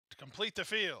complete the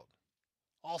field.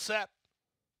 All set.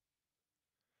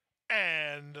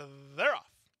 And they're off.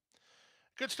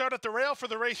 Good start at the rail for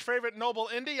the race favorite Noble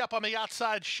Indy. Up on the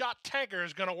outside, Shot Tanker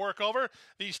is going to work over.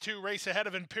 These two race ahead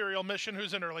of Imperial Mission,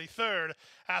 who's in early third.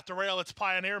 At the rail, it's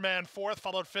Pioneer Man fourth,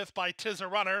 followed fifth by Tis a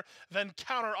Runner, then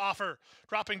Counter Offer.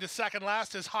 Dropping to second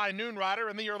last is High Noon Rider,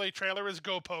 and the early trailer is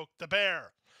Go Poke the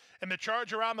Bear. In the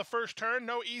charge around the first turn,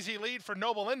 no easy lead for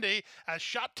Noble Indy, as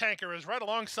Shot Tanker is right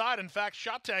alongside. In fact,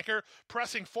 Shot Tanker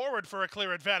pressing forward for a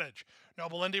clear advantage.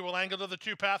 Noble Indy will angle to the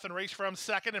two-path and race from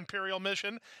second. Imperial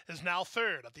Mission is now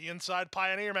third. At the inside,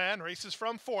 Pioneer Man races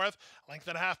from fourth, a length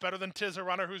and a half better than Tis a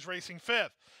Runner, who's racing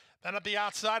fifth. Then at the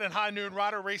outside, and High Noon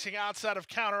Rider racing outside of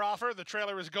Counter Offer. The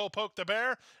trailer is Go Poke the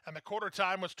Bear, and the quarter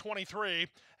time was 23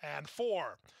 and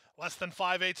 4. Less than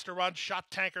 5/8 to run.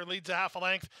 Shot Tanker leads a half a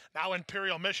length. Now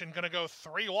Imperial Mission going to go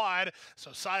 3 wide.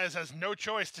 So Saez has no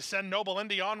choice to send Noble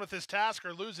Indy on with his task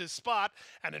or lose his spot.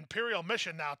 And Imperial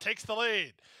Mission now takes the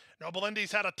lead. Noble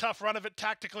Indy's had a tough run of it,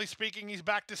 tactically speaking. He's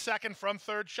back to second from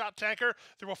third. Shot Tanker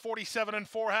through a 47 and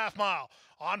 4 half mile.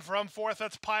 On from fourth,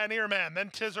 that's Pioneer Man. Then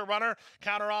Tis a Runner.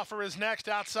 Counter Offer is next.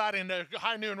 Outside in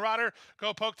High Noon Rider.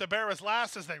 Go Poke the Bear is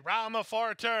last as they round the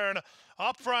far turn.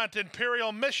 Up front,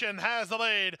 Imperial Mission has the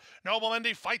lead. Noble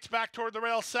Indy fights back toward the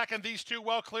rail second. These two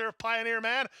well clear of Pioneer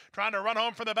Man. Trying to run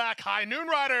home from the back. High Noon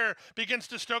Rider begins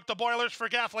to stoke the boilers for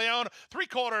Gaffleone.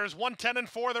 3/4, 110 and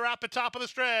 4. They're at the top of the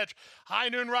stretch. High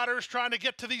Noon Rider is trying to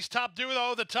get to these top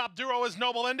duo. The top duo is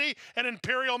Noble Indy and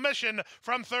Imperial Mission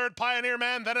from third, Pioneer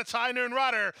Man. Then it's High Noon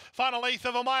Rider. Final eighth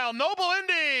of a mile. Noble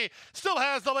Indy still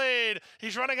has the lead.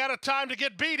 He's running out of time to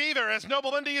get beat either, as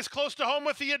Noble Indy is close to home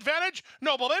with the advantage.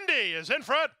 Noble Indy is in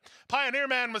front. Pioneer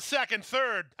Man was second.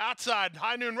 Third, outside,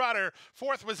 High Noon Rider.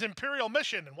 Fourth was Imperial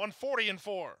Mission, and 140 and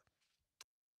 4.